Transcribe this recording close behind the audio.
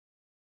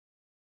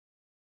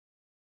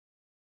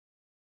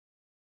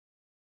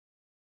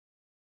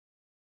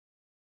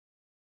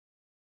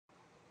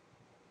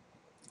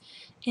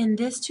In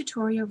this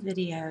tutorial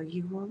video,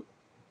 you will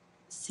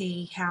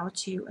see how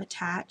to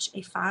attach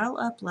a file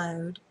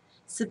upload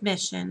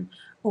submission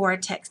or a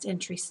text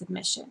entry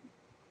submission.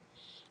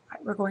 All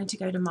right, we're going to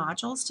go to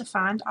Modules to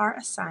find our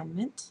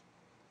assignment.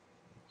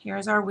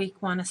 Here's our Week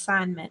 1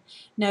 assignment.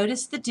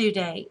 Notice the due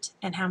date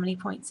and how many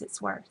points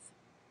it's worth.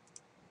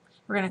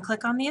 We're going to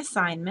click on the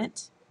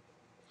assignment,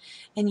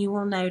 and you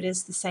will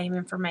notice the same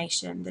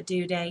information, the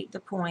due date, the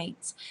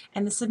points,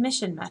 and the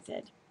submission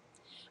method.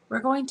 We're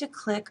going to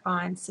click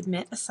on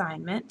Submit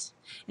Assignment,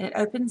 and it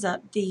opens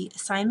up the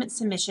Assignment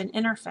Submission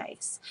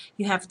interface.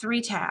 You have 3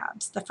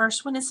 tabs. The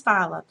first one is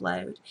File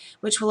Upload,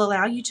 which will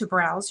allow you to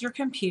browse your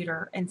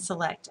computer and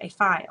select a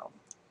file.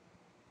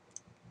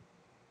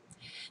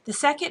 The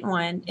second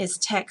one is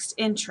Text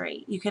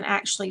Entry. You can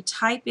actually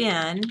type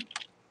in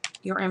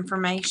your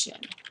information.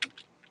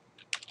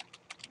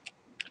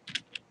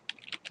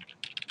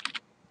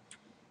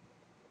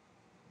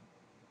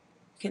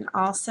 You can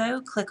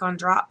also click on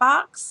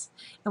Dropbox,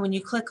 and when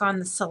you click on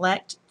the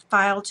Select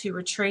File to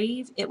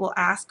Retrieve, it will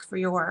ask for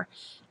your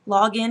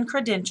login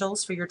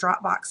credentials for your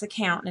Dropbox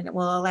account, and it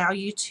will allow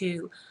you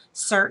to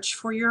search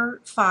for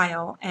your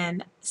file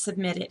and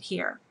submit it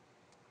here.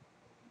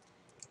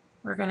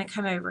 We're going to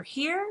come over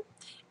here,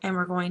 and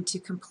we're going to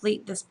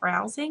complete this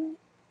browsing.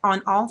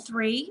 On all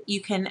 3, you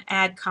can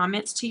add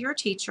comments to your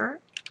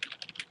teacher.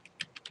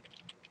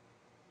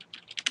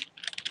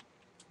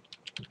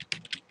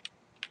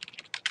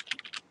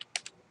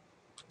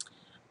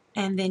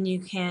 And then you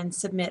can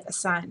submit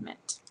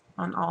assignment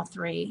on all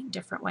 3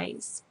 different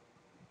ways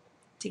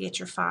to get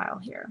your file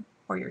here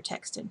or your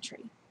text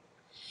entry.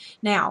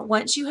 Now,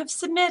 once you have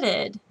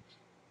submitted,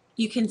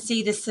 you can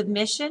see the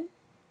submission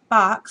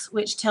box,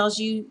 which tells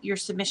you your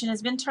submission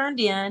has been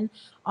turned in,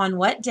 on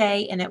what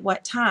day and at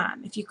what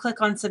time. If you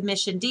click on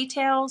submission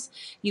details,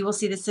 you will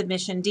see the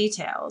submission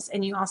details,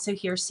 and you also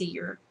here see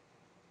your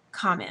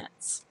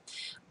comments.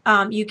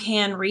 You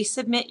can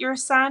resubmit your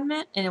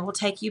assignment, and it will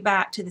take you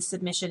back to the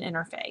submission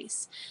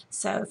interface.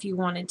 So if you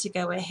wanted to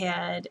go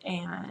ahead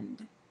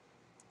and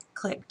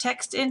click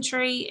text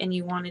entry and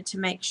you wanted to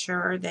make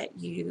sure that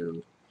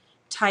you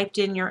typed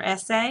in your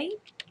essay,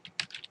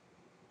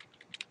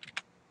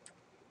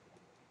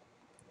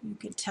 you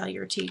could tell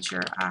your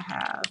teacher, I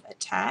have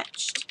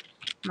attached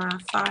my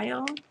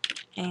file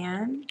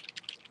and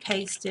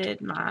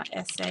pasted my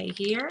essay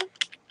here.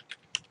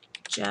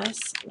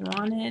 Just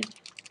wanted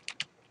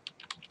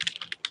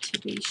to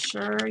be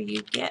sure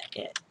you get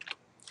it,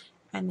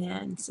 and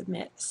then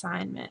submit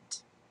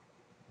assignment,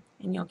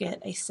 and you'll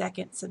get a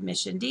second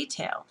submission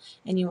detail,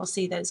 and you will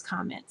see those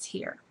comments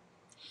here.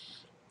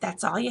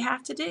 That's all you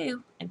have to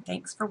do, and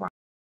thanks for watching.